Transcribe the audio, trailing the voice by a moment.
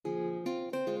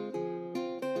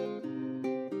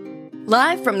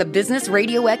Live from the Business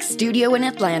Radio X studio in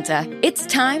Atlanta, it's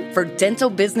time for Dental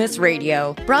Business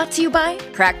Radio, brought to you by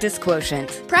Practice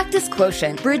Quotient. Practice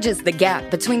Quotient bridges the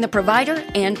gap between the provider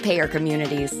and payer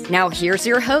communities. Now here's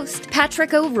your host,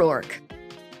 Patrick O'Rourke.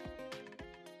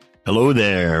 Hello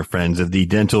there, friends of the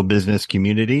dental business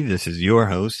community. This is your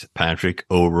host, Patrick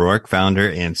O'Rourke,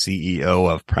 founder and CEO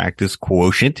of Practice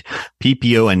Quotient,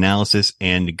 PPO analysis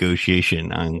and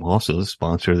negotiation. I'm also the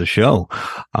sponsor of the show.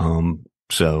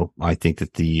 So I think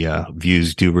that the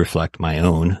views do reflect my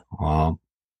own.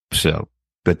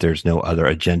 But there's no other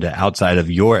agenda outside of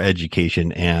your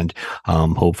education and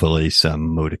hopefully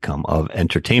some modicum of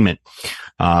entertainment.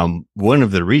 One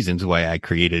of the reasons why I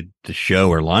created the show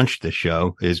or launched the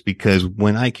show is because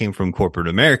when I came from corporate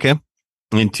America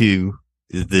into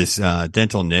this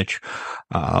dental niche,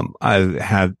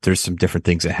 there's some different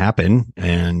things that happen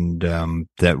and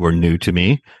that were new to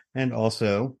me, and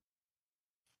also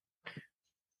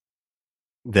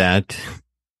that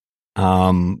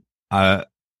I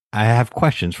have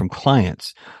questions from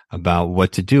clients about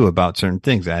what to do about certain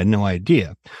things. I had no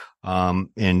idea.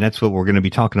 And that's what we're going to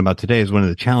be talking about today, is one of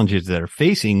the challenges that are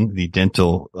facing the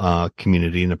dental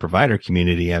community and the provider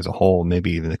community as a whole,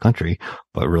 maybe even the country,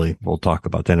 but really we'll talk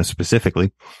about that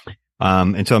specifically.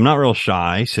 And so I'm not real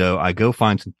shy. So I go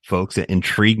find some folks that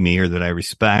intrigue me or that I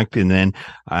respect, and then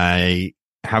I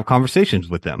have conversations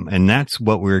with them. And that's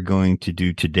what we're going to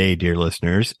do today, dear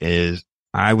listeners, is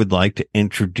I would like to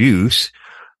introduce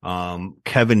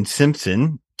Kevin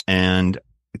Simpson and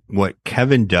what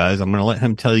Kevin does. I'm going to let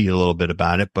him tell you a little bit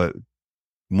about it, but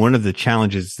one of the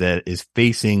challenges that is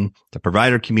facing the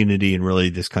provider community and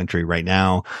really this country right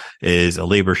now is a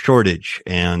labor shortage.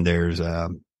 And there's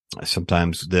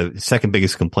sometimes the second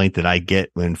biggest complaint that I get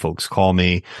when folks call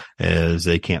me is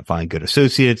they can't find good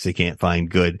associates, they can't find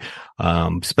good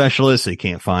specialists, they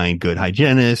can't find good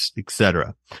hygienists,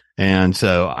 etc. And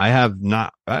so I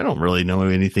don't really know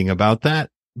anything about that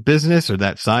business or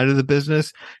that side of the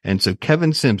business. And so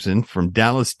Kevin Simpson from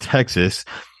Dallas, Texas,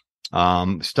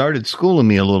 started schooling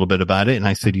me a little bit about it. And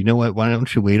I said, you know what, why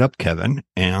don't you wait up, Kevin?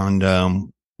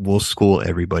 And we'll school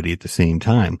everybody at the same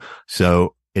time.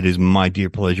 So it is my dear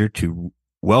pleasure to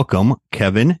welcome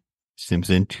Kevin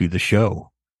Simpson to the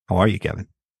show. How are you, Kevin?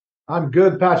 I'm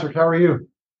good, Patrick. How are you?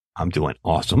 I'm doing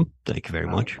awesome. Thank you very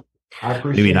much. I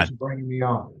appreciate you bringing me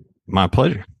on. My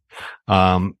pleasure.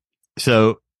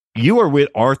 So you are with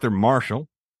Arthur Marshall,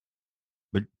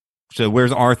 so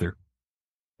where's Arthur?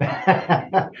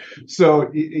 So,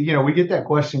 we get that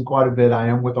question quite a bit. I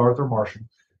am with Arthur Marshall.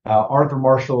 Arthur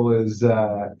Marshall was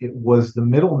the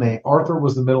middle name. Arthur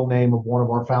was the middle name of one of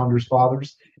our founders'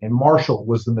 fathers, and Marshall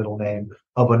was the middle name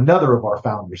of another of our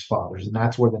founders' fathers. And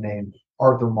that's where the name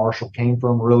Arthur Marshall came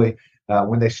from. Really,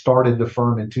 when they started the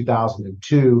firm in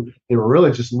 2002, they were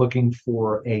really just looking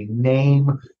for a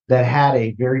name that had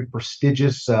a very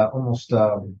prestigious, almost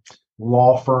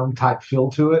law firm type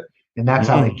feel to it. And that's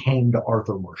how they came to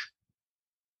Arthur Marshall.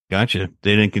 Gotcha.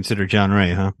 They didn't consider John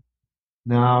Ray, huh?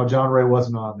 No, John Ray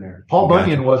wasn't on there. Paul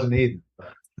Bunyan wasn't either.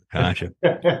 Gotcha.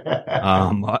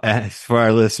 As for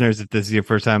our listeners, if this is your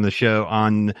first time on the show,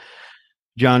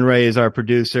 John Ray is our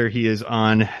producer. He is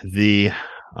on the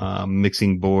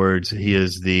mixing boards. He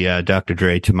is the Dr.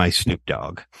 Dre to my Snoop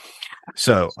Dogg.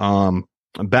 So,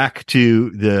 back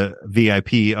to the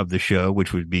VIP of the show,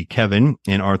 which would be Kevin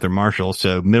and Arthur Marshall.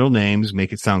 So middle names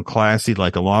make it sound classy,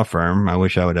 like a law firm. I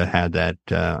wish I would have had that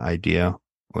idea.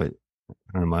 I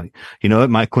don't know. You know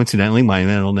what? Coincidentally, my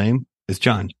middle name is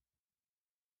John.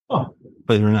 Oh,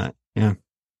 believe it or not. Yeah.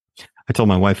 I told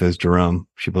my wife it was Jerome.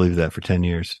 She believed that for 10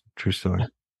 years. True story.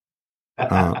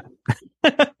 At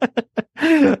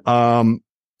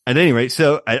any rate,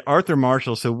 so at Arthur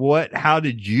Marshall, how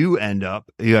did you end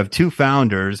up? You have two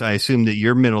founders. I assume that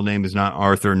your middle name is not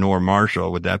Arthur nor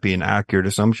Marshall. Would that be an accurate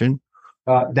assumption?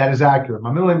 That is accurate.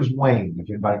 My middle name is Wayne, if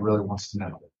anybody really wants to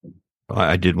know. Well,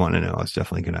 I did want to know. I was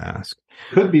definitely going to ask.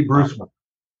 Could be Bruce Wayne.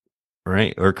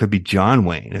 Right. Or it could be John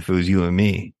Wayne if it was you and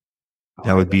me.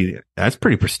 That's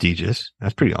pretty prestigious.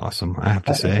 That's pretty awesome, I have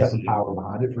to say. There's some power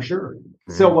behind it for sure.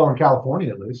 Still well in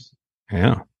California, at least.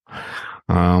 Yeah.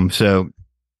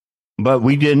 But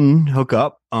we didn't hook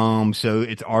up. So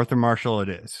it's Arthur Marshall. It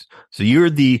is. So you're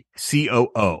the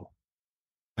COO.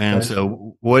 And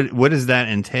so what does that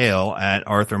entail at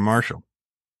Arthur Marshall?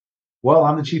 Well,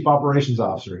 I'm the chief operations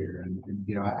officer here. And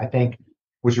I think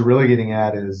what you're really getting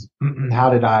at is how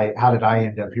did I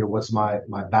end up here? What's my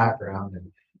background?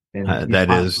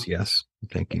 Yes.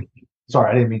 Thank you. Sorry,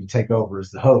 I didn't mean to take over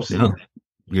as the host. No.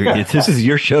 This is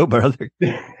your show, brother.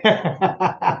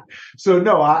 So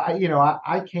no,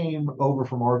 I came over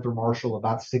from Arthur Marshall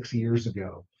about 6 years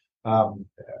ago.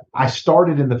 I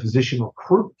started in the physician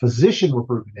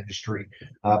recruitment industry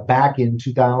back in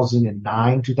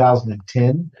 2009,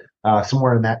 2010,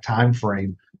 somewhere in that time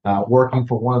frame, working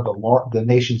for one of the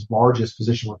nation's largest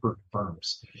physician recruitment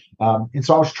firms. And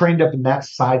so I was trained up in that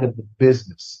side of the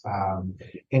business.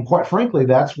 And quite frankly,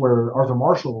 that's where Arthur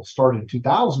Marshall started in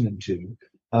 2002.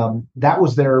 That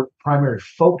was their primary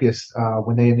focus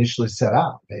when they initially set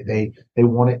out. They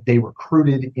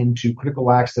recruited into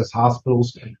critical access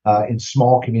hospitals in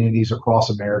small communities across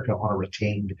America on a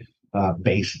retained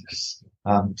basis.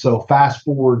 So fast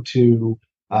forward to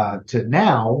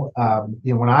now,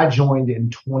 when I joined in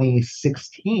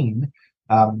 2016,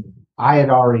 I had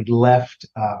already left.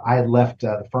 I had left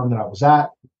the firm that I was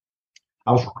at.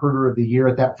 I was recruiter of the year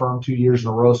at that firm 2 years in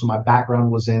a row. So my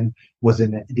background was in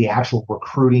the actual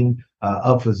recruiting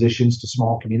of physicians to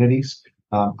small communities.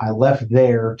 I left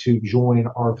there to join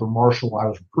Arthur Marshall. I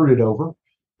was recruited over.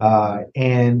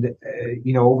 And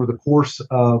over the course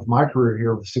of my career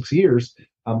here over 6 years,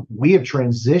 we have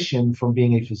transitioned from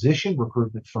being a physician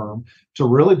recruitment firm to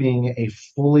really being a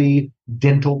fully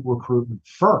dental recruitment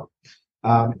firm.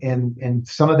 And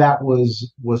some of that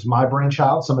was my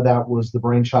brainchild. Some of that was the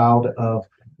brainchild of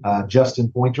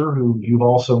Justin Pointer, who you've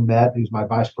also met, who's my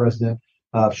vice president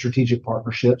of strategic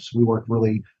partnerships. We worked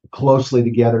really closely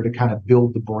together to kind of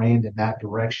build the brand in that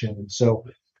direction. And so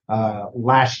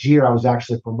last year, I was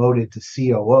actually promoted to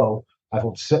COO. I've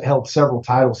held several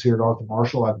titles here at Arthur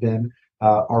Marshall. I've been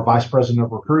our vice president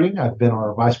of recruiting. I've been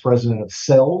our vice president of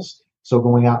sales. So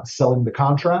going out and selling the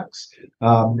contracts.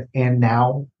 And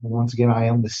now, once again, I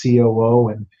am the COO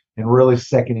and really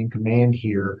second in command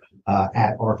here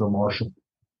at Arthur Marshall.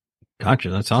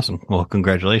 Gotcha. That's awesome. Well,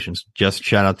 congratulations. Just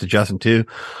shout out to Justin too,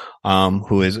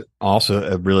 who is also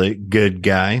a really good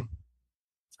guy.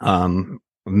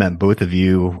 Met both of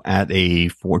you at a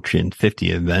Fortune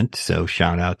 50 event. So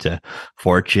shout out to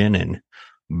Fortune and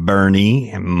Bernie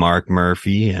and Mark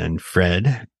Murphy and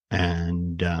Fred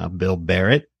and Bill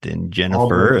Barrett and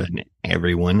Jennifer and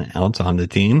everyone else on the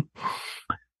team.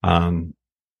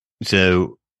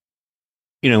 So,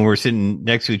 we're sitting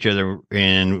next to each other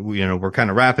and, we're kind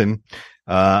of rapping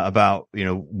about,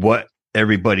 what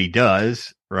everybody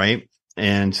does, right?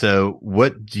 And so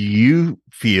what do you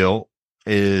feel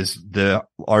is the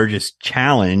largest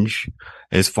challenge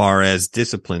as far as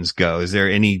disciplines go? Is there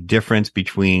any difference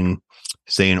between,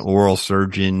 say, an oral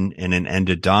surgeon and an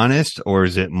endodontist, or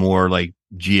is it more like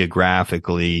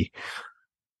geographically,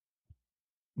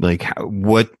 like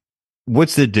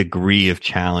what's the degree of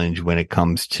challenge when it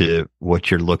comes to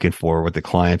what you're looking for, what the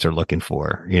clients are looking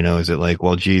for? Is it like,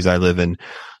 well, geez, I live in,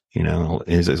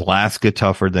 is Alaska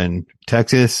tougher than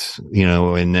Texas?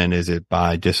 And then is it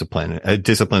by discipline?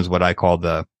 Discipline is what I call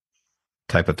the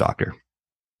type of doctor.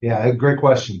 Yeah, great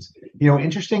questions.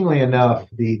 Interestingly enough,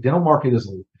 the dental market is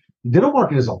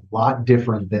a lot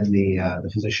different than the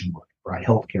physician market, right?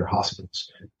 Healthcare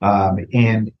hospitals.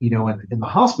 In the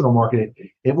hospital market,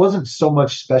 it wasn't so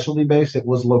much specialty based. It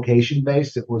was location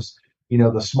based. It was,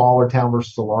 the smaller town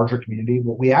versus the larger community.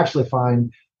 What we actually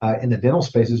find in the dental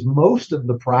space is most of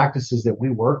the practices that we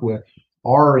work with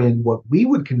are in what we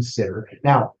would consider.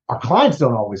 Now, our clients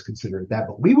don't always consider it that,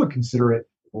 but we would consider it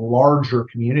larger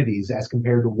communities as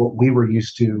compared to what we were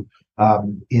used to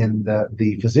in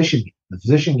the physician game. The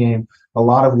physician game, a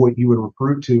lot of what you would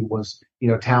recruit to was,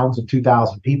 towns of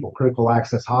 2,000 people, critical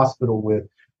access hospital with,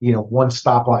 one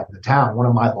stoplight in the town. One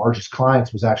of my largest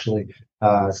clients was actually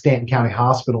Stanton County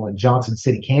Hospital in Johnson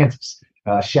City, Kansas.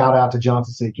 Shout out to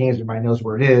Johnson City, Kansas. Everybody knows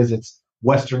where it is. It's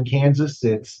western Kansas.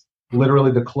 It's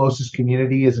literally the closest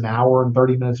community is an hour and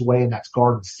 30 minutes away, and that's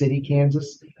Garden City,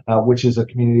 Kansas, which is a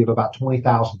community of about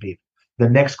 20,000 people. The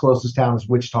next closest town is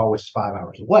Wichita, which is 5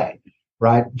 hours away.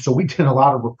 Right. So we did a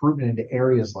lot of recruitment into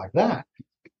areas like that.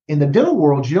 In the dental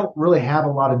world, you don't really have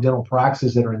a lot of dental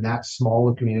practices that are in that small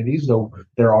of communities, though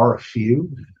there are a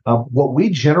few. What we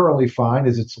generally find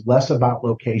is it's less about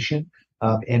location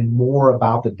and more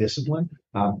about the discipline.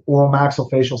 Oral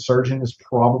maxillofacial surgeon is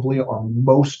probably our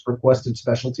most requested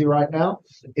specialty right now.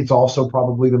 It's also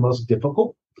probably the most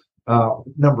difficult.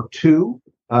 Number two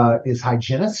is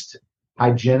hygienist.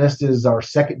 Hygienist is our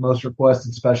second most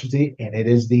requested specialty, and it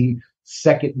is the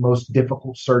second most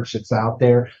difficult search that's out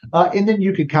there. And then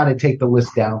you could kind of take the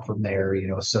list down from there,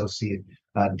 associate,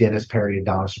 dentist,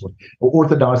 periodontist.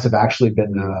 Orthodontists have actually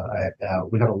been,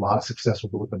 we've had a lot of success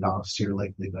with orthodontists here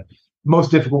lately, but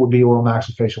most difficult would be oral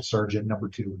maxillofacial surgeon. Number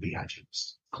two would be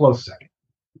hygienist. Close second.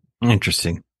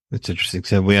 Interesting. That's interesting.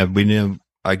 So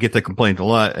I get the complaint a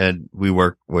lot, and we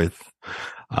work with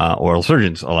oral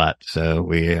surgeons a lot. So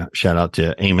we shout out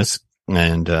to Amos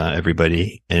and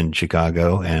everybody in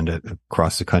Chicago and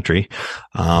across the country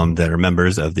that are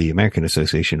members of the American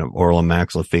Association of Oral and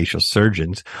Maxillofacial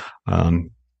Surgeons.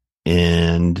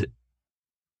 And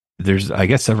there's, I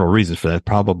guess, several reasons for that.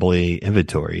 Probably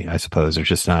inventory, I suppose. There's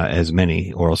just not as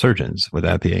many oral surgeons. Would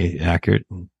that be accurate?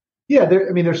 Yeah,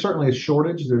 there's certainly a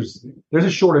shortage. There's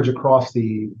a shortage across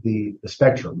the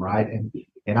spectrum, right? And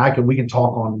we can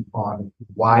talk on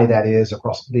why that is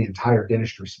across the entire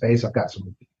dentistry space. I've got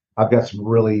some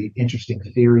really interesting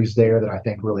theories there that I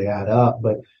think really add up.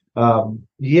 But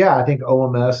I think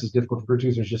OMS is difficult to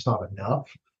produce. There's just not enough.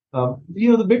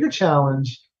 The bigger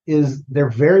challenge is they're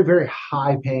very, very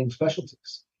high paying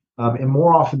specialties. And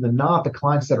more often than not, the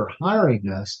clients that are hiring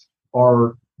us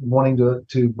are wanting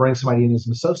to bring somebody in as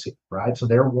an associate, right? So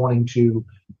they're wanting to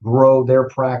grow their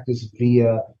practice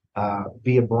via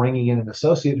bringing in an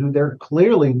associate who they're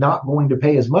clearly not going to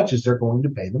pay as much as they're going to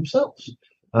pay themselves.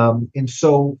 And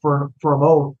so for an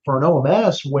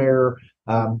OMS where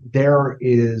there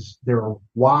are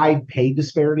wide pay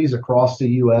disparities across the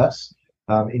U.S.,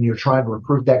 and you're trying to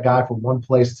recruit that guy from one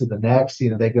place to the next,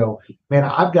 they go, man,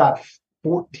 I've got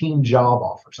 14 job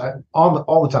offers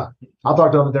all the time. I'll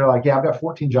talk to them and they're like, yeah, I've got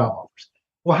 14 job offers.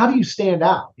 Well, how do you stand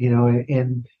out?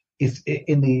 And it's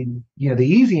in the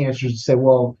easy answer is to say,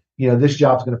 well, this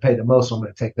job's going to pay the most, so I'm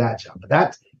going to take that job.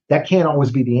 But that can't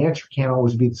always be the answer. Can't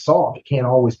always be the solve. It can't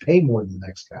always pay more than the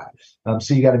next guy.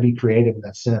 So you got to be creative in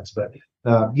that sense. But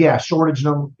shortage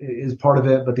is part of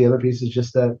it. But the other piece is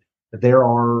just that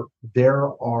there's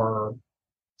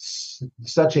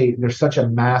such a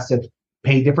massive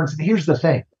pay difference. And here's the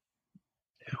thing: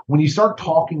 when you start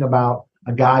talking about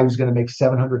a guy who's going to make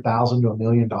 $700,000 to $1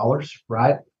 million,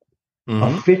 right? Mm-hmm.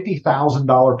 A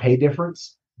 $50,000 pay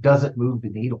difference doesn't move the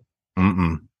needle.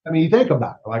 Mm-mm. I mean, you think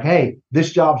about it, like, hey,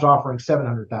 this job's offering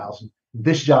 $700,000.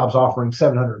 This job's offering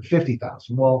 $750,000.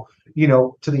 Well,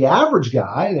 to the average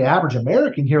guy, the average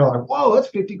American here, like, whoa, that's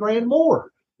 $50,000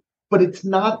 more. But it's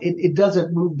not. It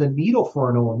doesn't move the needle for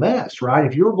an OMS, right?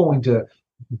 If you're going to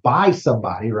buy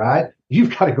somebody, right,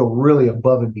 you've got to go really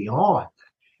above and beyond.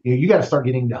 You got to start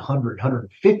getting to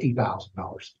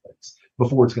 $150,000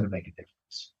 before it's going to make a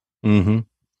difference. Mm-hmm.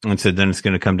 And so then it's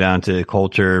going to come down to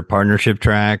culture, partnership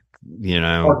track.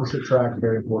 Partnership track,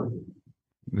 very important.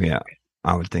 Yeah,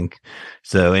 I would think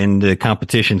so. And the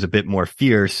competition's a bit more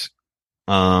fierce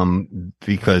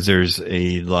because there's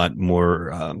a lot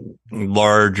more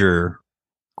larger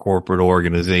corporate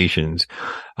organizations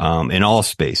in all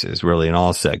spaces, really in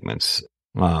all segments,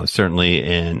 certainly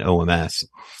in OMS,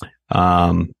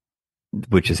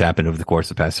 which has happened over the course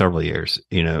of the past several years.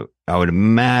 I would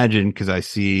imagine, because I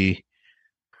see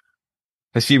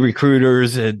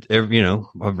recruiters at every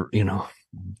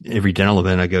dental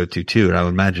event I go to too. And I would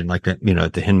imagine like that,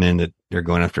 at the Hinman that they're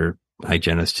going after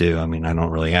hygienists too. I mean, I don't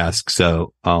really ask.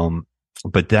 So,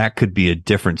 but that could be a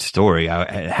different story.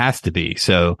 It has to be.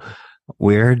 So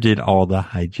where did all the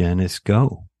hygienists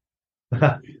go?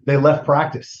 They left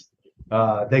practice.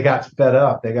 They got fed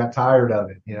up. They got tired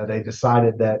of it. They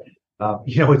decided that,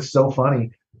 it's so funny.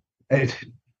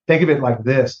 Think of it like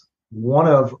this.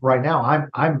 Right now,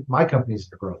 my company's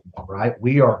in a growth mode, right?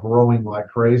 We are growing like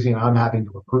crazy and I'm having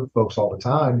to recruit folks all the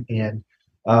time. And,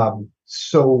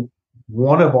 so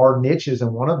one of our niches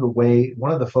and one of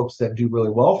the folks that do really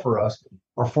well for us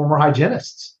are former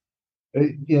hygienists.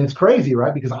 It's crazy,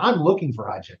 right? Because I'm looking for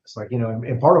hygienists. Like,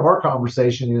 and part of our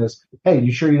conversation is, hey,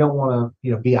 you sure you don't want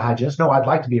to, be a hygienist? No, I'd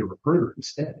like to be a recruiter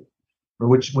instead.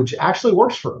 Which actually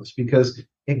works for us because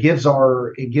it gives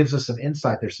us some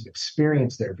insight. There's some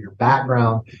experience there. If your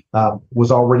background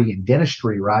was already in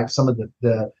dentistry, right? Some of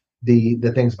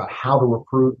the things about how to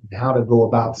recruit and how to go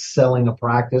about selling a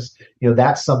practice,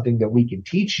 that's something that we can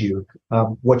teach you.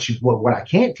 What I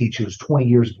can't teach you is 20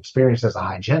 years of experience as a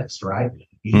hygienist, right?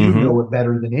 You mm-hmm. know it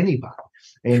better than anybody.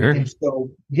 And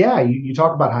so, you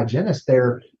talk about hygienists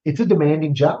there. It's a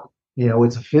demanding job.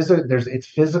 It's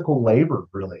physical labor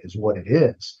really is what it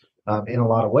is in a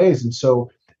lot of ways. And so,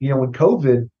 when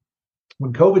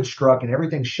COVID struck and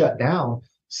everything shut down,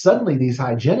 suddenly these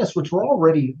hygienists, which were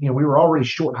already, we were already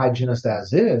short hygienists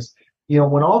as is,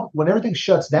 when everything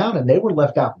shuts down and they were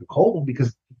left out in the cold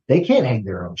because they can't hang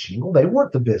their own shingle. They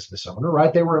weren't the business owner,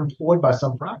 right? They were employed by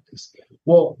some practice.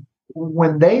 Well,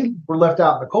 when they were left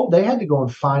out in the cold, they had to go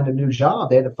and find a new job.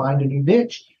 They had to find a new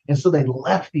niche. And so they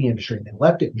left the industry and they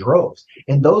left it in droves.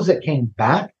 And those that came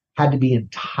back had to be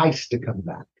enticed to come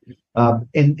back.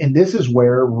 And this is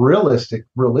where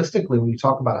realistically, when you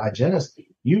talk about hygienists,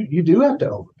 you do have to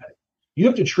overpay. You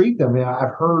have to treat them.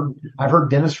 I've heard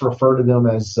dentists refer to them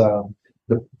as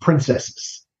the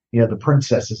princesses. the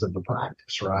princesses of the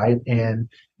practice, right? And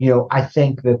I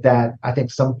think I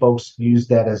think some folks use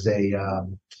that as they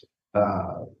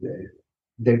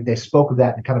spoke of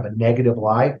that in kind of a negative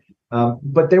light.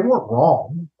 But they weren't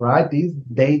wrong, right?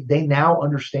 They now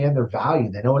understand their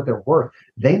value. They know what they're worth.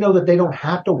 They know that they don't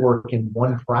have to work in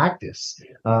one practice.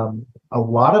 A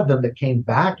lot of them that came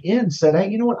back in said, hey,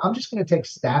 you know what? I'm just going to take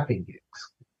staffing gigs.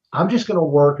 I'm just going to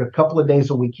work a couple of days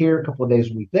a week here, a couple of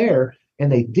days a week there.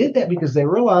 And they did that because they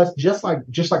realized, just like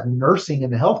nursing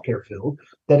in the healthcare field,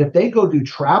 that if they go do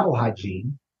travel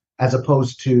hygiene as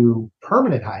opposed to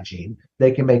permanent hygiene,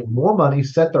 they can make more money,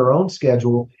 set their own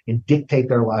schedule, and dictate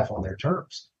their life on their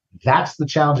terms. That's the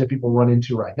challenge that people run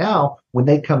into right now when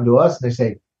they come to us and they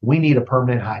say, we need a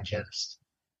permanent hygienist.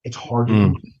 It's hard to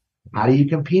compete. How do you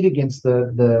compete against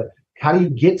how do you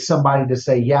get somebody to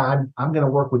say, yeah, I'm going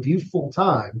to work with you full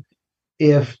time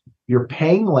if you're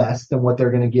paying less than what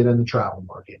they're going to get in the travel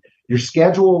market? Your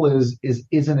schedule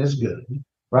isn't as good,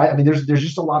 right? I mean, there's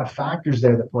just a lot of factors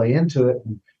there that play into it.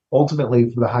 And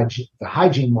ultimately, for the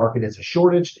hygiene market, it's a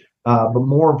shortage. But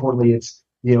more importantly, it's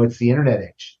the internet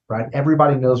age, right?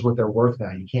 Everybody knows what they're worth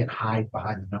now. You can't hide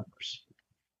behind the numbers.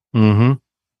 Mm-hmm.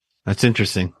 That's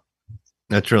interesting.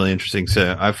 That's really interesting.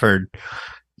 So I've heard,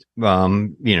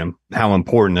 how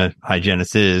important a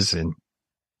hygienist is. And,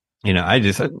 I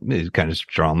just kind of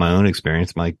draw my own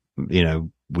experience. Like,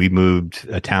 we moved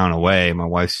a town away. My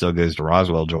wife still goes to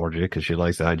Roswell, Georgia, because she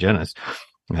likes the hygienist.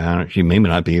 She may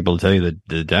not be able to tell you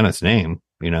the dentist's name.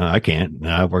 I can't.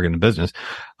 I work in the business.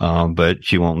 But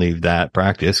she won't leave that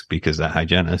practice because that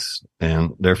hygienist,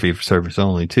 and they're fee for service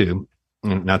only too.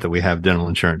 Not that we have dental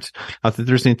insurance. Not that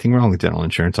there's anything wrong with dental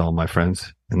insurance. All of my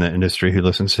friends in the industry who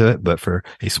listens to it, but for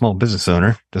a small business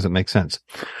owner, doesn't make sense.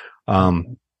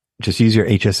 Just use your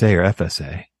HSA or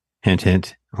FSA. Hint,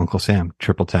 hint. Uncle Sam,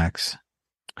 triple tax,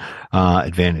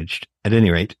 advantaged at any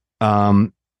rate.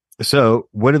 So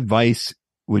what advice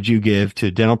would you give to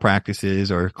dental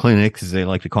practices or clinics, as they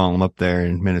like to call them up there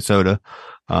in Minnesota?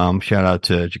 Shout out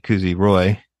to Jacuzzi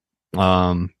Roy.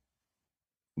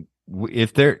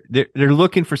 If they're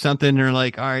looking for something, they're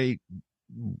like, all right,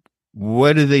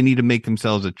 what do they need to make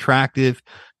themselves attractive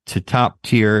to top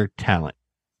tier talent?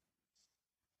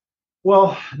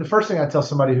 Well, the first thing I tell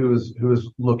somebody who is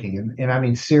looking, and I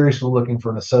mean seriously looking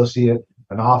for an associate,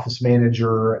 an office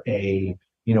manager, a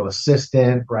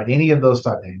assistant, right? Any of those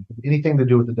type of things, anything to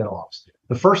do with the dental office.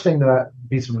 The first thing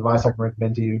piece of advice I can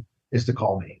recommend to you is to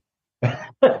call me. Yes,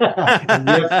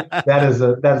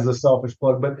 that is a selfish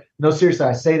plug, but no, seriously,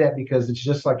 I say that because it's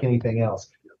just like anything else.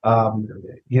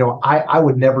 I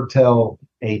would never tell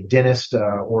a dentist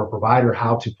or a provider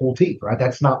how to pull teeth, right?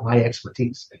 That's not my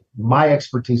expertise. My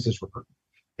expertise is recruitment.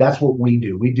 That's what we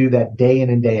do. We do that day in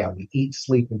and day out. We eat,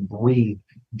 sleep, and breathe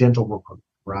dental recruitment,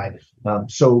 right?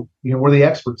 So we're the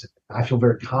experts in it. I feel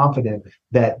very confident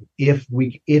that if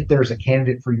there's a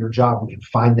candidate for your job, we can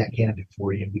find that candidate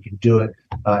for you, and we can do it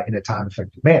in a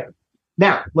time-effective manner.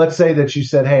 Now, let's say that you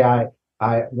said, "Hey,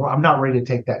 I'm not ready to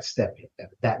take that step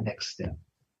yet, that next step."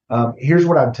 Here's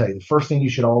what I would tell you. The first thing you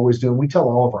should always do, and we tell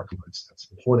all of our clients this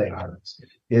before they hire us,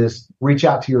 is reach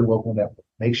out to your local network.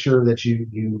 Make sure that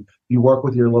you work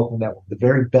with your local network. The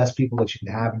very best people that you can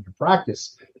have in your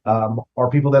practice are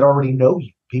people that already know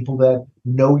you, people that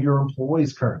know your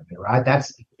employees currently, right?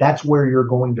 That's where you're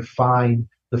going to find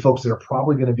the folks that are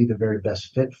probably going to be the very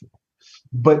best fit for you.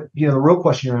 But the real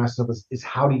question you're asking is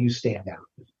how do you stand out?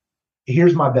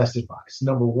 Here's my best advice.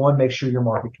 Number one, make sure you're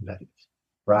market competitive.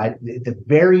 Right at the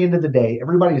very end of the day,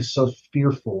 everybody is so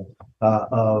fearful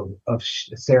of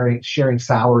sharing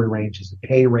salary ranges and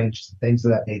pay ranges and things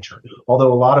of that nature.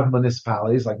 Although a lot of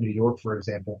municipalities, like New York, for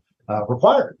example,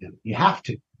 require it. You have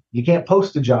to. You can't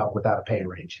post a job without a pay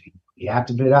range. You have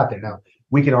to put it out there. Now,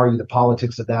 we can argue the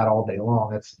politics of that all day long.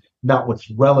 That's not what's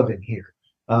relevant here.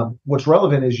 What's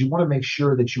relevant is you want to make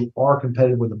sure that you are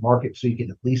competitive with the market so you can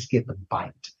at least get the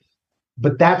bite.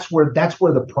 But that's where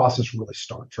the process really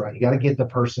starts, right? You got to get the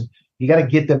person, you got to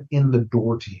get them in the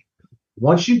door to you.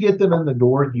 Once you get them in the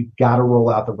door, you got to roll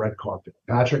out the red carpet.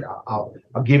 Patrick, I'll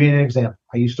give you an example.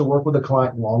 I used to work with a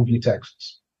client in Longview,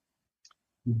 Texas.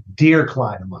 Dear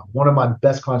client of mine, one of my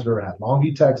best clients I've ever had.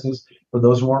 Longview, Texas, for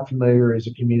those who aren't familiar, is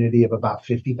a community of about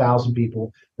 50,000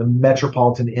 people. The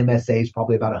metropolitan MSA is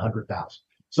probably about 100,000.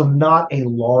 So not a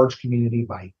large community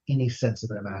by any sense of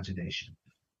the imagination.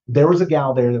 There was a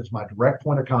gal there that was my direct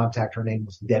point of contact. Her name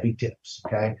was Debbie Tips.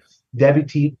 Okay.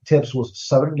 Debbie Tips was a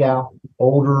Southern gal,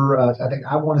 older.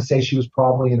 I want to say she was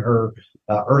probably in her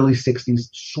early 60s.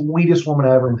 Sweetest woman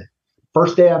I ever met.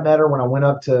 First day I met her, when I went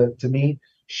up to meet,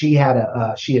 she had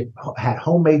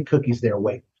homemade cookies there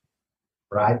waiting.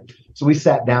 right? So we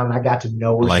sat down and I got to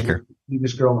know her. Like her.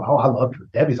 This girl. Oh, I loved her.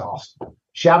 Debbie's awesome.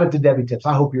 Shout out to Debbie Tips.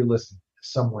 I hope you're listening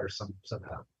somewhere,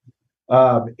 somehow.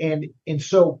 And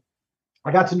so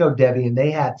I got to know Debbie, and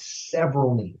they had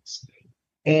several needs.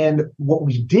 And what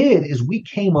we did is we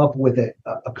came up with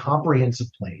a comprehensive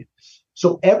plan.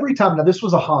 So every time, now this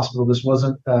was a hospital, this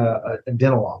wasn't a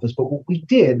dental office, but what we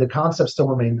did, the concept still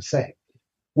remained the same.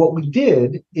 What we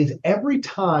did is every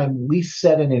time we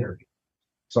set an interview,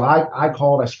 so I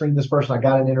called, I screened this person, I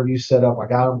got an interview set up, I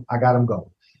got them going.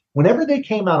 Whenever they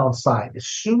came out on site, as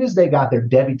soon as they got there,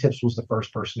 Debbie Tips was the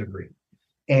first person to greet.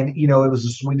 And, it was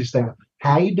the sweetest thing.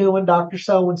 How you doing, Dr.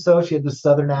 So-and-so? She had the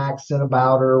Southern accent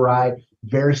about her, right?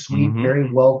 Very sweet,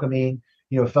 very welcoming,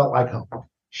 felt like home.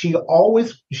 She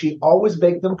always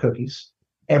baked them cookies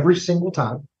every single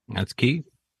time. That's key.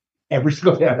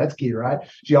 That's key, right?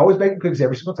 She always baked them cookies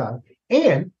every single time.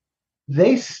 And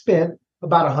they spent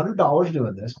about $100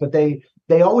 doing this, but they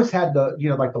always had the,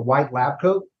 like the white lab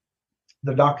coat,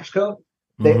 the doctor's coat.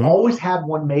 They always had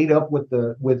one made up with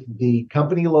the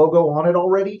company logo on it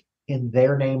already and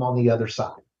their name on the other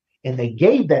side. And they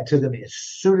gave that to them as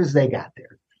soon as they got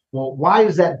there. Well, why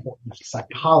is that important? There's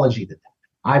psychology to that.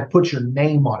 I've put your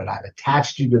name on it. I've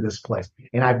attached you to this place,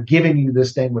 and I've given you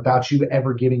this thing without you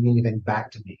ever giving anything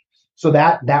back to me. So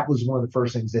that was one of the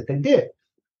first things that they did.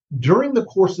 During the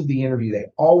course of the interview, they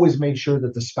always made sure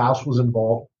that the spouse was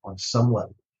involved on some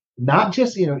level. Not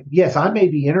just, yes, I may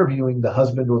be interviewing the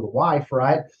husband or the wife,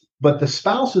 right? But the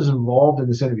spouse is involved in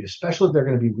this interview, especially if they're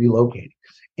going to be relocating.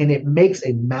 And it makes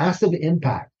a massive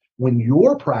impact when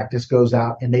your practice goes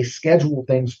out and they schedule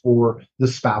things for the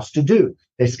spouse to do.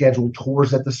 They schedule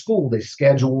tours at the school. They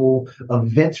schedule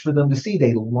events for them to see.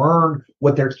 They learn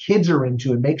what their kids are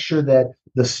into and make sure that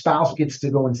the spouse gets to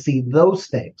go and see those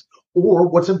things or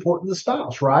what's important to the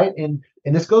spouse, right? And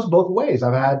this goes both ways.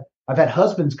 I've had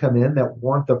husbands come in that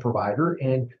weren't the provider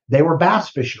and they were bass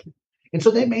fishing. And so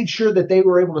they made sure that they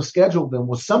were able to schedule them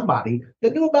with somebody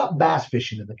that knew about bass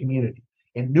fishing in the community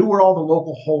and knew where all the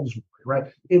local holes were,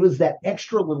 right? It was that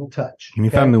extra little touch. Can you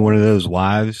find me one of those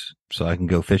wives so I can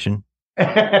go fishing?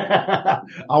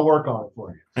 I'll work on it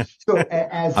for you. So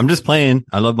I'm just playing.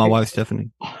 I love my wife,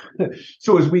 Stephanie.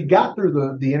 So as we got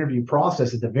through the interview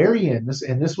process at the very end,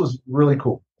 this was really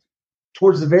cool.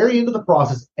 Towards the very end of the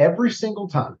process, every single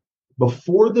time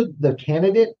before the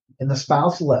candidate and the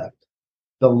spouse left,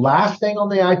 the last thing on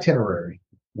the itinerary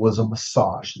was a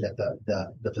massage that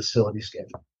the facility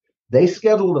scheduled. They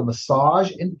scheduled a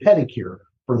massage and pedicure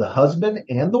for the husband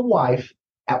and the wife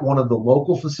at one of the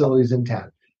local facilities in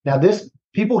town. Now,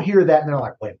 people hear that and they're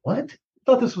like, wait, what? I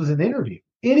thought this was an interview.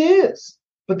 It is.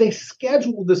 But they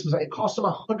scheduled this. It cost them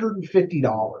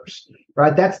 $150,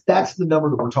 right? That's the number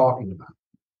that we're talking about.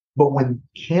 But when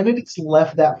candidates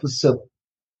left that facility,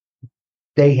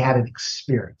 they had an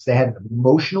experience. They had an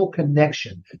emotional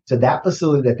connection to that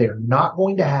facility that they are not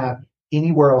going to have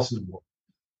anywhere else in the world.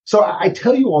 So I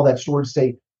tell you all that story to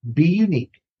say, be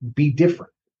unique, be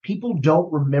different. People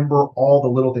don't remember all the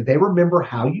little things. They remember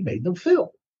how you made them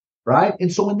feel, right?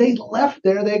 And so when they left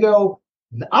there, they go,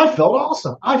 I felt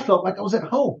awesome. I felt like I was at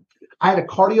home. I had a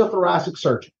cardiothoracic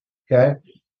surgeon, okay?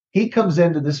 He comes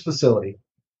into this facility.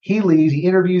 He leaves, he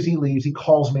interviews, he leaves. He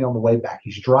calls me on the way back.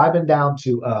 He's driving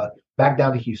back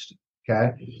down to Houston,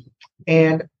 okay?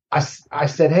 And I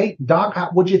said, hey,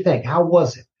 Doc, what'd you think? How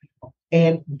was it?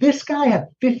 And this guy had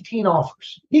 15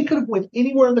 offers. He could have went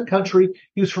anywhere in the country.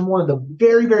 He was from one of the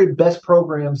very, very best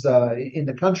programs in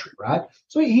the country, right?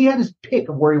 So he had his pick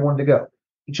of where he wanted to go.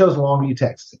 He chose Longview,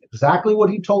 Texas. Exactly what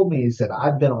he told me. He said,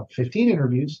 I've been on 15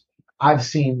 interviews. I've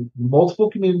seen multiple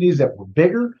communities that were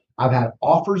bigger. I've had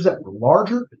offers that were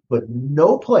larger, but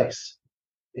no place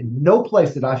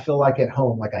did I feel like at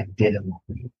home like I did in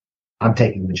Longview. I'm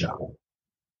taking the job.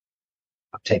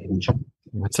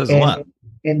 That says a lot.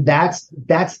 And that's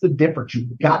the difference.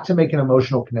 You've got to make an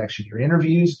emotional connection. Your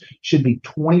interviews should be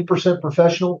 20%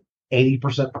 professional, 80%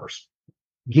 personal.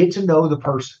 Get to know the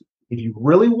person. If you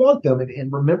really want them,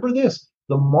 and remember this,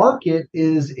 the market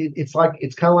it's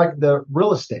kind of like the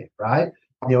real estate, right?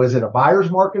 Is it a buyer's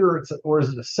market or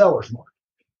is it a seller's market,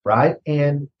 right?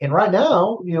 And right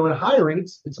now, in hiring,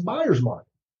 it's a buyer's market,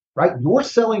 right? You're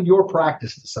selling your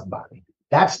practice to somebody.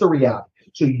 That's the reality.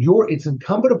 So it's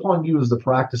incumbent upon you as the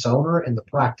practice owner and the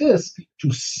practice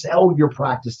to sell your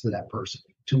practice to that person,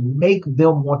 to make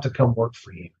them want to come work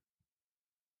for you.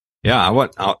 Yeah, I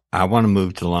want to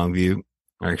move to Longview,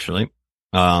 actually.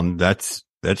 That's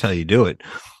how you do it.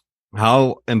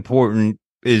 How important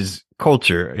is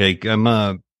culture? Like, I'm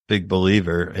a big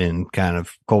believer in kind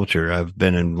of culture. I've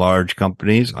been in large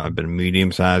companies. I've been in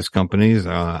medium-sized companies.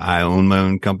 I own my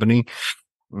own company.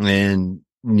 And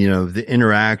the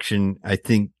interaction, I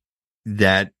think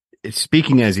that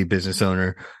speaking as a business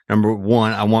owner, number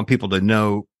one, I want people to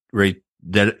know, right,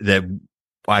 that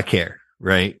I care,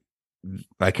 right?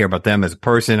 I care about them as a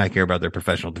person. I care about their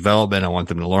professional development. I want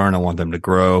them to learn. I want them to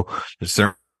grow. A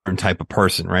certain type of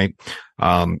person, right?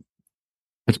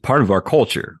 It's part of our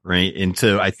culture, right? And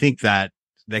so I think that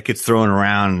gets thrown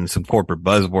around in some corporate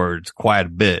buzzwords quite a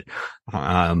bit.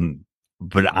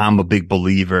 But I'm a big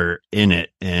believer in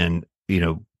it, and,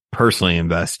 personally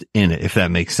invest in it, if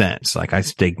that makes sense. Like, I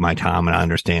stake my time and I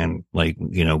understand, like,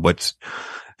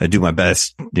 I do my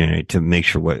best, to make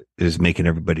sure what is making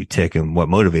everybody tick and what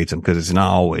motivates them, because it's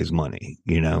not always money.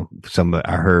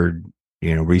 I heard,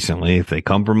 recently, if they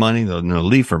come for money, they'll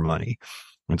leave for money.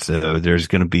 And so there's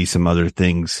going to be some other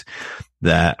things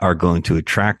that are going to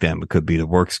attract them. It could be the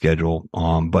work schedule,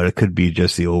 but it could be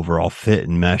just the overall fit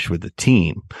and mesh with the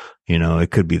team.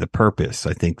 It could be the purpose.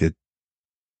 I think that,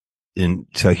 and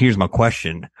so here's my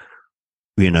question.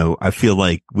 I feel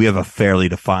like we have a fairly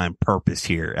defined purpose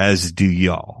here, as do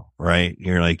y'all, right?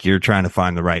 You're trying to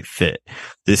find the right fit.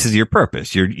 This is your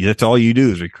purpose. That's all you do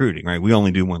is recruiting, right? We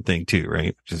only do one thing too,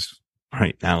 right? Just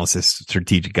right. Analysis,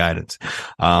 strategic guidance.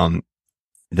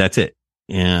 That's it.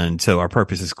 And so our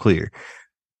purpose is clear.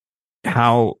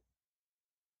 And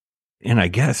I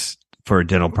guess for a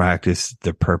dental practice,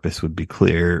 the purpose would be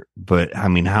clear, but I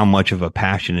mean, how much of a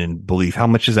passion and belief, how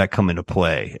much does that come into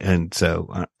play? And so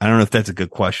I don't know if that's a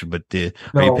good question, but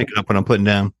are you picking up what I'm putting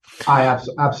down?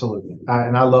 Absolutely.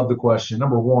 And I love the question.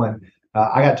 Number one,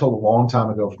 I got told a long time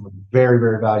ago from a very,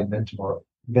 very valued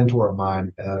mentor of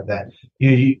mine, that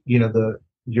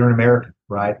you're an American,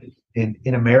 right?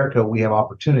 In America, we have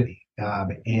opportunity,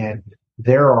 and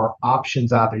there are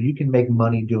options out there. You can make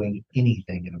money doing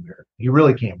anything in America. You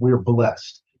really can. We are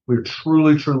blessed. We are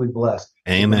truly, truly blessed.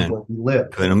 Amen. Where we live.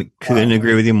 Couldn't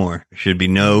agree with you more. Should be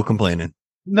no complaining.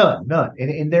 None.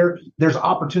 And there's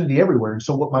opportunity everywhere. And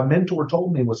so what my mentor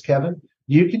told me was, Kevin,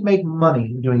 you can make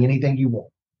money doing anything you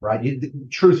want, right?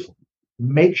 Truthfully,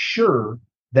 make sure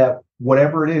that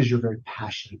whatever it is you're very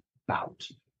passionate about,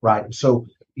 right? So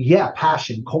yeah,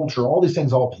 passion, culture, all these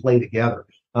things all play together.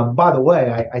 By the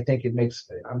way, I think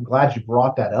I'm glad you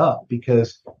brought that up,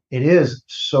 because it is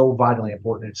so vitally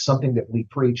important. It's something that we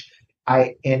preach.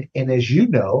 And as you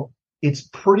know, it's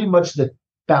pretty much the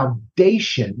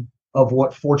foundation of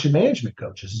what Fortune management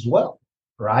coaches as well,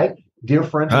 right? Dear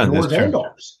friends of yours and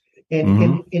ours.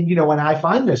 And I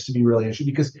find this to be really interesting,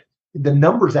 because the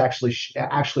numbers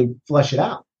actually flesh it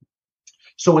out.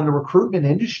 So in the recruitment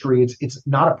industry, it's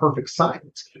not a perfect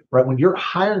science, right? When you're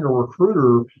hiring a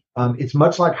recruiter, it's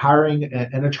much like hiring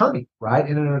an attorney, right?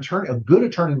 And a good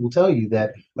attorney will tell you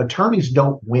that attorneys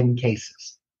don't win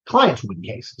cases. Clients win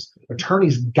cases.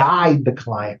 Attorneys guide the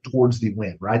client towards the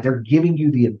win, right? They're giving you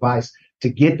the advice to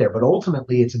get there. But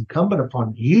ultimately, it's incumbent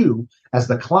upon you as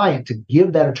the client to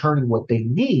give that attorney what they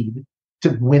need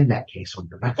to win that case on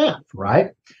your behalf,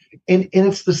 right? And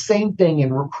it's the same thing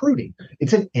in recruiting.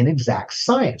 It's an inexact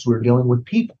science. We're dealing with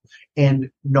people. And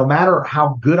no matter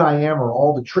how good I am or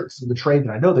all the tricks of the trade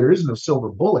that I know, there is no silver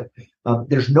bullet.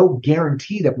 There's no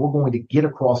guarantee that we're going to get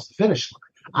across the finish line.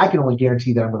 I can only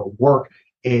guarantee that I'm going to work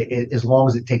as long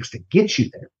as it takes to get you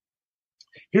there.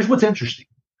 Here's what's interesting.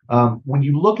 When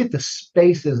you look at the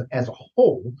space as a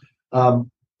whole,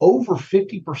 over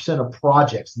 50% of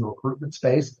projects in the recruitment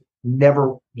space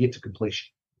never get to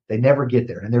completion. They never get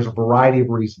there. And there's a variety of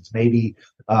reasons. Maybe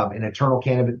an internal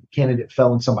candidate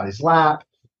fell in somebody's lap.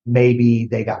 Maybe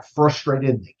they got frustrated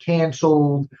and they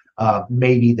canceled.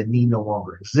 Maybe the need no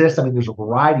longer exists. I mean, there's a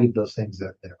variety of those things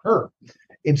that occur.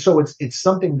 And so it's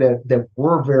something that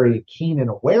we're very keen and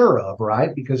aware of,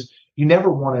 right? Because you never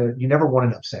want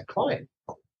an upset client.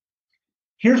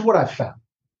 Here's what I've found.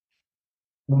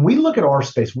 When we look at our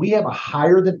space, we have a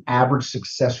higher than average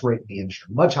success rate in the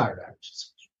industry, much higher than average success.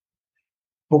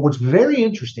 But what's very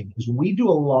interesting is we do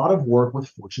a lot of work with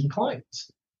Fortune clients.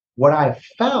 What I've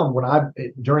found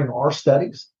during our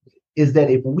studies is that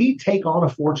if we take on a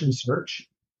Fortune search,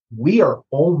 we are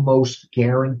almost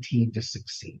guaranteed to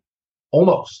succeed.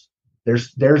 Almost.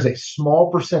 There's a small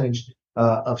percentage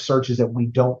of searches that we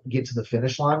don't get to the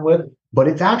finish line with, but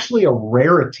it's actually a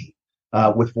rarity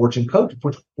with Fortune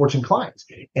clients.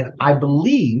 And I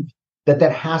believe that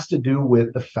has to do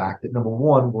with the fact that, number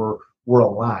one, we're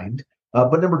aligned.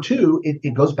 But number two,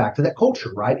 it goes back to that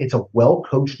culture, right? It's a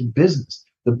well-coached business.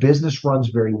 The business runs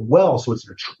very well, so it's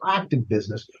an attractive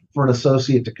business for an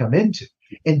associate to come into.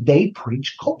 And they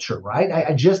preach culture, right?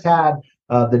 I just had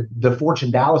the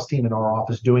Fortune Dallas team in our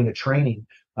office doing a training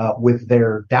with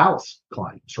their Dallas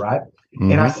clients, right?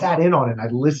 Mm-hmm. And I sat in on it and I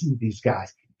listened to these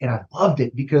guys, and I loved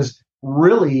it because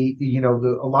really,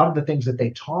 a lot of the things that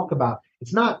they talk about,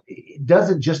 it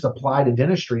doesn't just apply to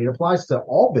dentistry. It applies to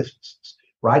all businesses,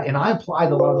 right? And I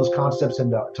applied a lot of those concepts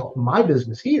to my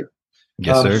business here.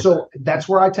 Yes, sir. So that's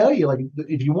where I tell you, like,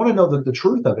 if you want to know the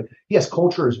truth of it, yes,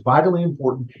 culture is vitally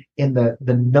important, and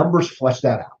the numbers flesh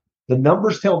that out. The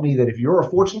numbers tell me that if you're a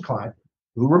Fortune client,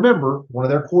 who, remember, one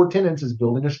of their core tenets is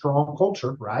building a strong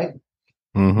culture, right?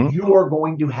 Mm-hmm. You are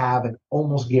going to have an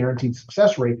almost guaranteed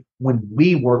success rate when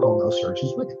we work on those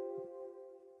searches with you.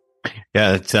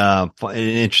 Yeah, it's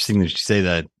interesting that you say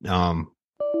that.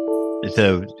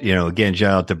 So, again,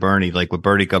 shout out to Bernie. Like when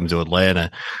Bernie comes to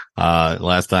Atlanta,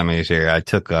 last time he was here, I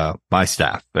took my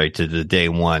staff right to the day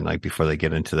one, like before they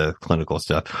get into the clinical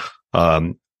stuff.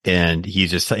 And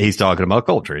he's talking about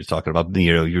culture. He's talking about,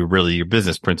 your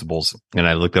business principles. And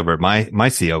I looked over at my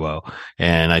COO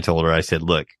and I told her, I said,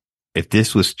 look, if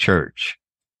this was church,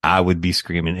 I would be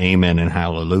screaming amen and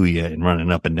hallelujah and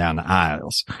running up and down the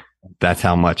aisles. That's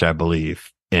how much I believe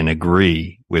and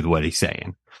agree with what he's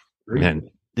saying. Great. And,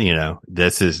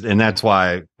 that's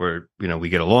why we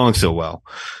get along so well.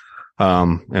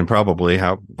 And probably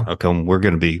how come we're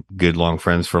going to be good, long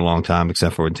friends for a long time,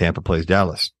 except for when Tampa plays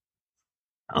Dallas.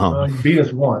 You beat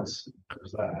us once.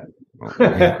 There's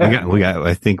that.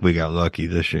 I think we got lucky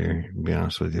this year, to be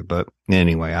honest with you. But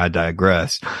anyway, I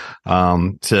digress.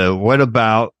 So what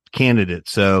about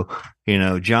candidates? So,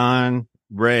 John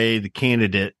Ray, the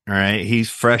candidate, all right, he's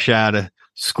fresh out of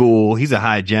school. He's a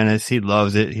hygienist. He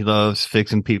loves it. He loves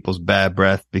fixing people's bad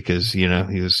breath because, he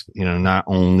was, not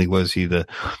only was he the,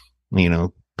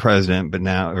 president, but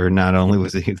not only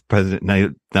was he the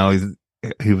president, now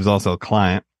he was also a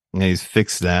client. And he's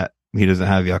fixed that. He doesn't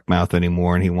have yuck mouth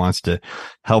anymore, and he wants to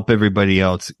help everybody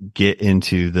else get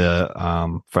into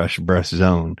the fresh breath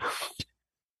zone.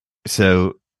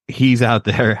 So he's out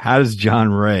there. How does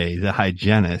John Ray, the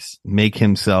hygienist, make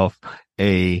himself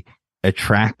a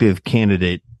attractive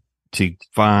candidate to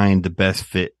find the best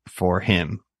fit for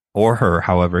him or her,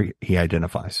 however he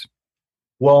identifies?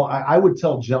 Well, I would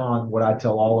tell John what I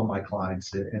tell all of my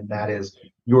clients, and that is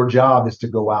your job is to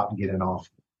go out and get an offer.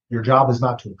 Your job is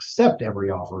not to accept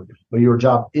every offer, but your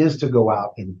job is to go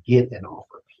out and get an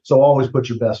offer. So always put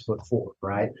your best foot forward,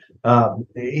 right?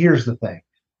 Here's the thing.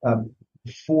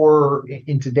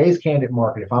 In today's candidate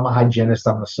market, if I'm a hygienist,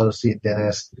 I'm an associate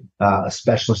dentist, a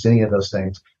specialist, any of those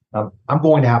things, I'm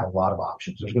going to have a lot of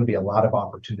options. There's going to be a lot of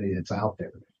opportunity that's out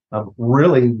there.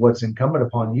 Really, what's incumbent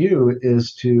upon you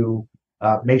is to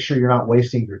make sure you're not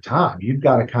wasting your time. You've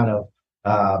got to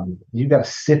you've got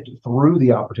to sift through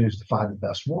the opportunities to find the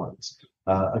best ones.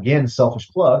 Again, selfish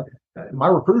plug. My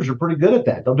recruiters are pretty good at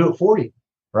that. They'll do it for you,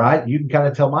 right? You can kind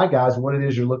of tell my guys what it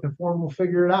is you're looking for, and we'll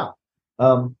figure it out.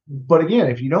 But again,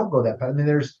 if you don't go that path,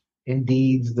 there's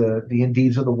Indeeds, the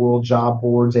Indeeds of the world, job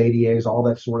boards, ADAs, all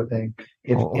that sort of thing.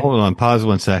 Hold on, pause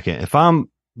 1 second. I'm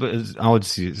a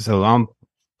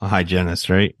hygienist,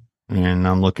 right? And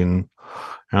I'm looking,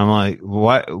 and I'm like,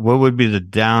 what would be the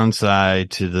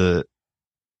downside to the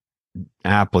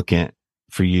applicant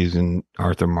for using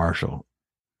Arthur Marshall?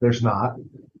 There's not.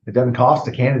 It doesn't cost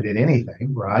the candidate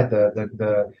anything, right?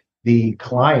 The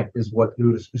client is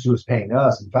who is paying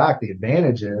us. In fact, the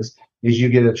advantage is you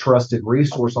get a trusted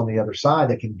resource on the other side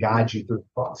that can guide you through the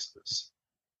process.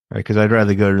 Right, because I'd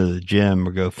rather go to the gym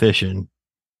or go fishing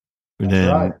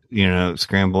than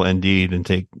scramble Indeed and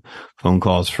take phone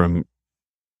calls from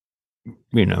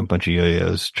a bunch of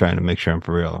yo-yos trying to make sure I'm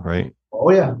for real, right?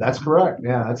 Oh yeah, that's correct.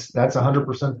 Yeah, that's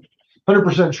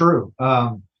 100% true.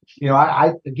 I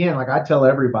again, like I tell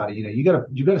everybody, you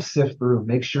gotta sift through and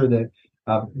make sure that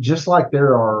just like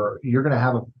you're going to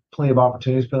have plenty of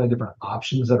opportunities, plenty of different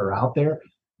options that are out there.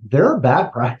 There are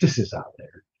bad practices out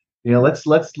there. Let's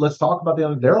talk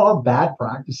about there are bad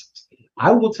practices.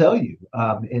 I will tell you,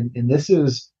 and this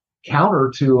is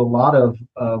counter to a lot of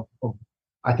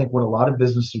I think what a lot of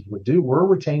businesses would do. We're a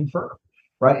retained firm,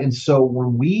 right? And so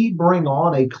when we bring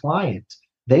on a client,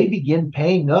 they begin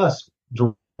paying us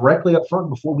directly up front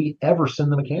before we ever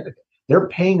send them a candidate. They're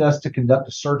paying us to conduct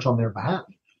a search on their behalf.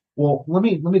 Well, let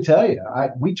me tell you,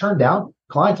 we turn down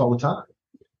clients all the time.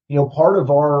 Part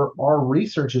of our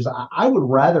research is I would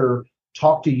rather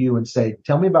talk to you and say,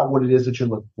 tell me about what it is that you're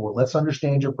looking for. Let's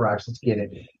understand your practice. Let's get it.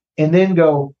 And then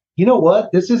go, you know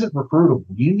what? This isn't recruitable.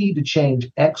 You need to change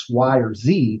X, Y, or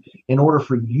Z in order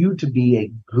for you to be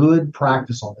a good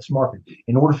practice on this market,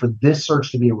 in order for this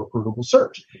search to be a recruitable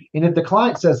search. And if the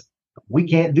client says, we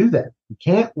can't do that, we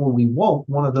can't or we won't,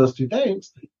 one of those two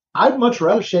things, I'd much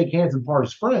rather shake hands and part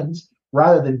as friends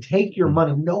rather than take your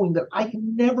money knowing that I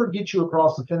can never get you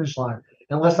across the finish line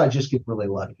unless I just get really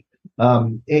lucky.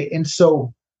 And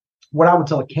so what I would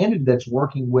tell a candidate that's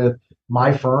working with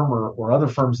my firm or other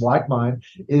firms like mine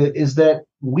is that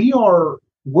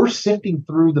we're sifting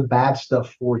through the bad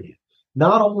stuff for you.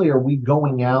 Not only are we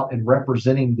going out and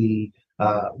representing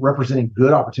representing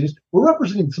good opportunities, we're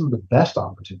representing some of the best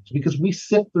opportunities because we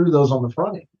sift through those on the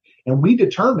front end and we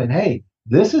determine, hey,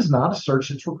 this is not a search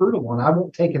that's recruitable and I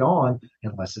won't take it on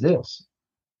unless it is.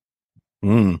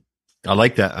 I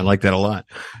like that. I like that a lot.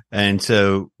 And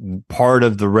so part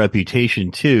of the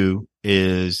reputation too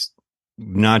is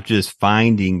not just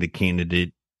finding the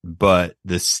candidate, but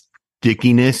the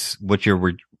stickiness.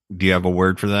 Do you have a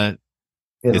word for that?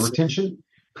 Yeah, the retention.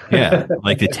 Yeah.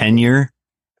 Like the tenure.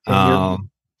 And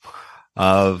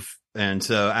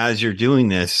so as you're doing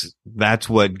this, that's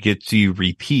what gets you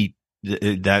repeat.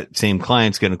 That same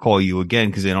client's going to call you again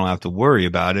because they don't have to worry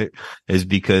about it, is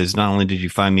because not only did you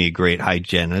find me a great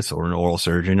hygienist or an oral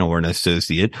surgeon or an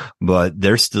associate, but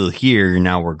they're still here.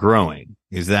 Now we're growing.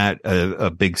 Is that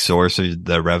a big source of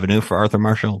the revenue for Arthur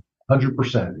Marshall?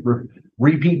 100%.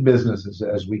 Repeat businesses,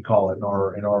 as we call it in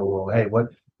our world. Hey,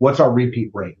 what's our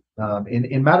repeat rate?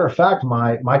 In matter of fact,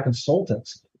 my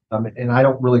consultants, and I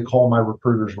don't really call my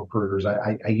recruiters.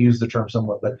 I use the term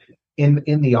somewhat, but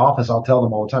in the office, I'll tell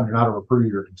them all the time, you're not a recruiter,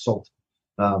 you're a consultant.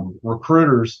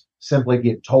 Recruiters simply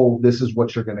get told this is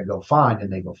what you're going to go find,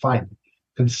 and they go find it.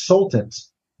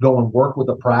 Consultants go and work with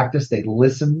a practice. They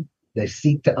listen, they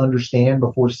seek to understand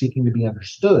before seeking to be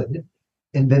understood,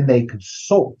 and then they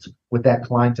consult with that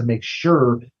client to make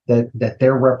sure that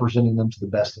they're representing them to the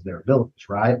best of their abilities,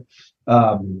 right?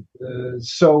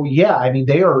 So yeah, I mean,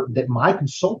 my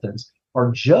consultants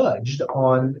are judged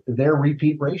on their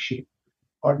repeat ratio.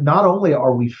 Not only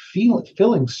are we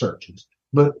filling searches,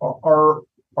 but are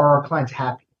our clients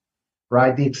happy,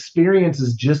 right? The experience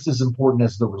is just as important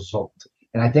as the result.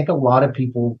 And I think a lot of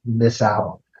people miss out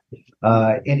on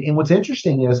that. And what's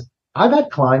interesting is I've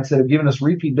had clients that have given us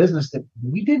repeat business that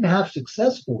we didn't have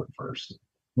success for at first.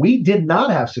 We did not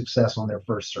have success on their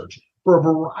first search for a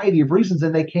variety of reasons.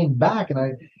 And they came back,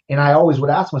 and I always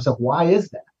would ask myself, why is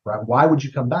that? Right? Why would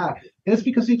you come back? And it's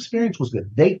because the experience was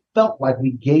good. They felt like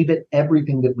we gave it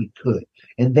everything that we could.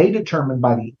 And they determined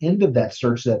by the end of that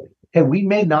search that, hey, we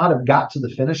may not have got to the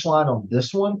finish line on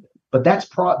this one, but that's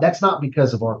not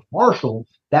because of Arthur Marshall.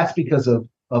 That's because of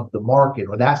the market,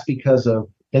 or that's because of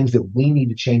things that we need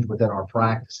to change within our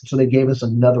practice. So they gave us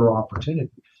another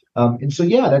opportunity. And so,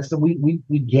 yeah,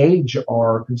 we gauge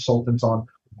our consultants on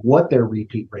what their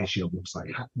repeat ratio looks like,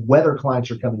 whether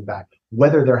clients are coming back,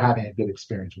 whether they're having a good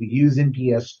experience. We use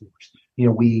NPS scores. You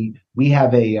know, we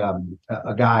have a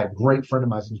guy, a great friend of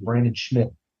mine, named Brandon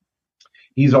Schmidt.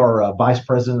 He's our vice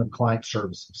president of client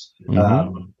services.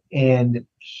 Mm-hmm. And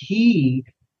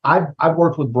I've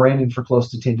worked with Brandon for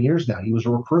close to 10 years now. He was a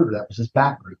recruiter. That was his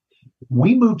background.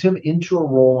 We moved him into a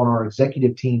role on our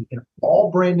executive team, and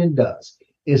all Brandon does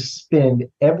is spend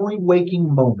every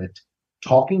waking moment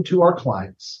talking to our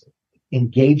clients,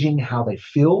 engaging how they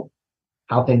feel,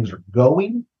 how things are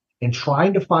going, and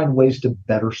trying to find ways to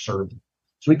better serve them.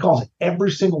 So he calls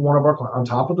every single one of our clients, on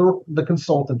top of the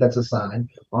consultant that's assigned,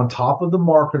 on top of the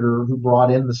marketer who brought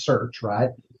in the search,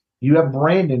 right? You have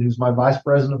Brandon, who's my vice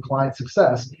president of client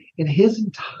success, and his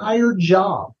entire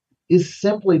job is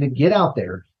simply to get out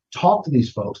there, talk to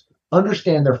these folks,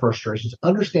 understand their frustrations,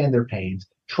 understand their pains,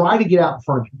 try to get out in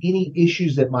front of any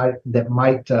issues that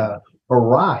might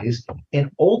arise,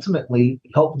 and ultimately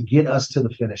help get us to the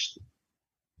finish line.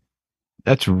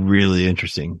 That's really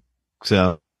interesting.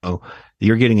 So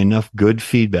you're getting enough good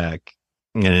feedback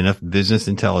and enough business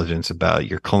intelligence about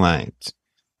your clients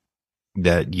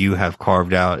that you have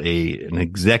carved out an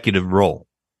executive role.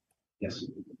 Yes.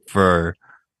 For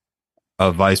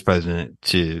a vice president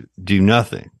to do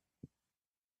nothing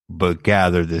but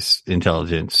gather this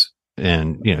intelligence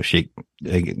and,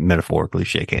 metaphorically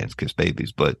shake hands, kiss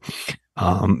babies, but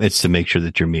it's to make sure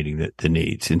that you're meeting the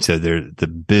needs. And so the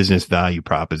business value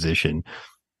proposition,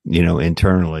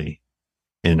 internally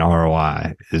in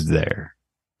ROI is there.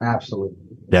 Absolutely.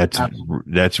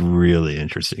 That's really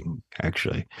interesting,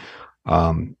 actually.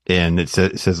 And it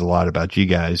says a lot about you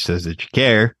guys. It says that you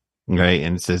care, right?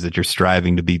 And it says that you're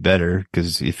striving to be better,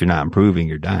 because if you're not improving,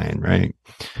 you're dying, right?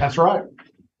 That's right.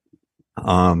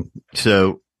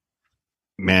 So,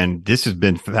 man, this has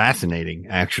been fascinating,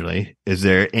 actually. Is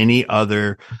there any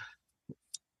other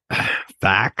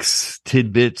facts,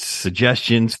 tidbits,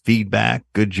 suggestions, feedback,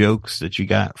 good jokes that you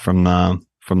got from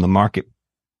the market?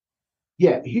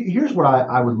 Yeah, here's what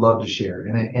I would love to share.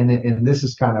 And this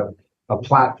is kind of a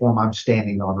platform I'm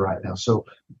standing on right now. So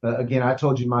again, I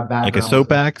told you my background. Like a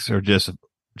soapbox, or just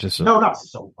no, not a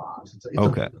soapbox. It's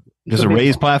okay. Just a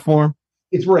raised platform?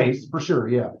 It's raised for sure.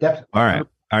 Yeah, definitely. All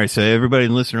right. So everybody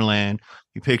in listener land,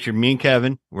 You picture me and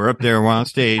Kevin. We're up there. We're on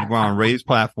stage. We're on Ray's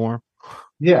platform.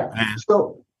 Yeah.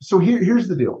 So here's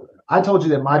the deal. I told you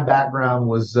that my background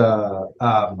was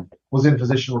in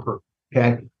physician recruitment.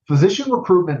 Okay. Physician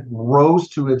recruitment rose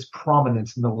to its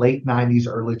prominence in the late 90s,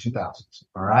 early 2000s.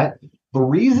 All right. The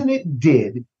reason it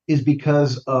did is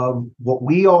because of what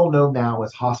we all know now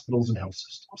as hospitals and health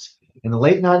systems. In the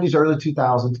late 90s, early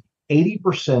 2000s,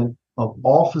 80% of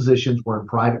all physicians were in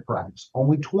private practice.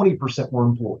 Only 20% were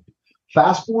employed.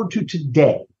 Fast forward to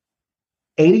today,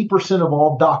 80% of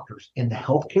all doctors in the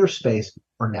healthcare space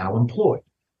are now employed.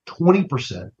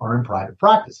 20% are in private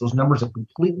practice. Those numbers have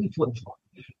completely flip-flopped.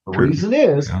 The reason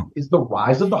is the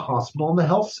rise of the hospital and the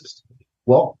health system.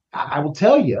 Well, I will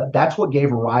tell you, that's what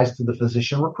gave rise to the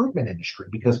physician recruitment industry,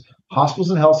 because hospitals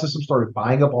and health systems started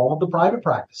buying up all of the private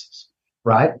practices,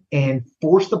 right? And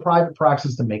forced the private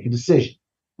practices to make a decision,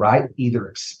 right? Either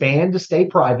expand to stay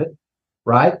private,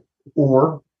 right?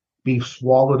 Or be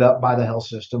swallowed up by the health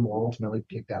system or ultimately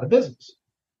kicked out of business.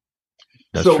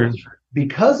 That's true.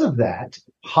 Because of that,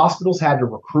 hospitals had to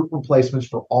recruit replacements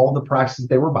for all of the practices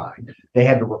they were buying. They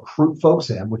had to recruit folks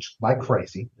in, which like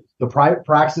crazy. The private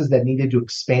practices that needed to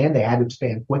expand, they had to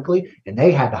expand quickly, and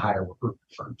they had to hire recruitment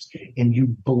firms. And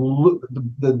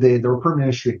the recruitment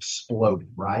industry exploded,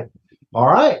 right? All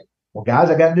right. Well, guys,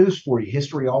 I got news for you.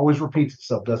 History always repeats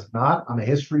itself, does it not? I'm a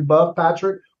history buff,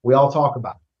 Patrick. We all talk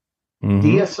about it. Mm-hmm.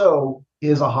 DSO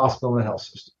is a hospital and health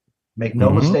system. Make no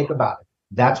mistake about it.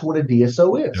 That's what a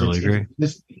DSO is. Totally agree.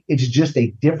 It's just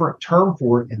a different term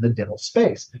for it in the dental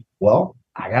space. Well,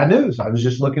 I got news. I was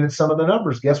just looking at some of the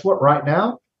numbers. Guess what? Right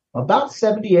now, about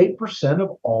 78%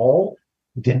 of all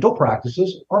dental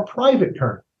practices are private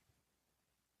currently.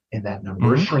 And that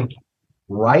number is shrinking.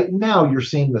 Right now, you're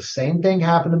seeing the same thing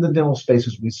happen in the dental space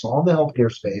as we saw in the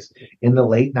healthcare space in the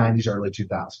late 90s, early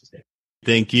 2000s.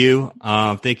 Thank you.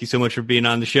 Thank you so much for being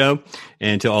on the show.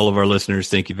 And to all of our listeners,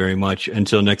 thank you very much.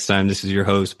 Until next time, this is your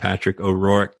host, Patrick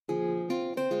O'Rourke.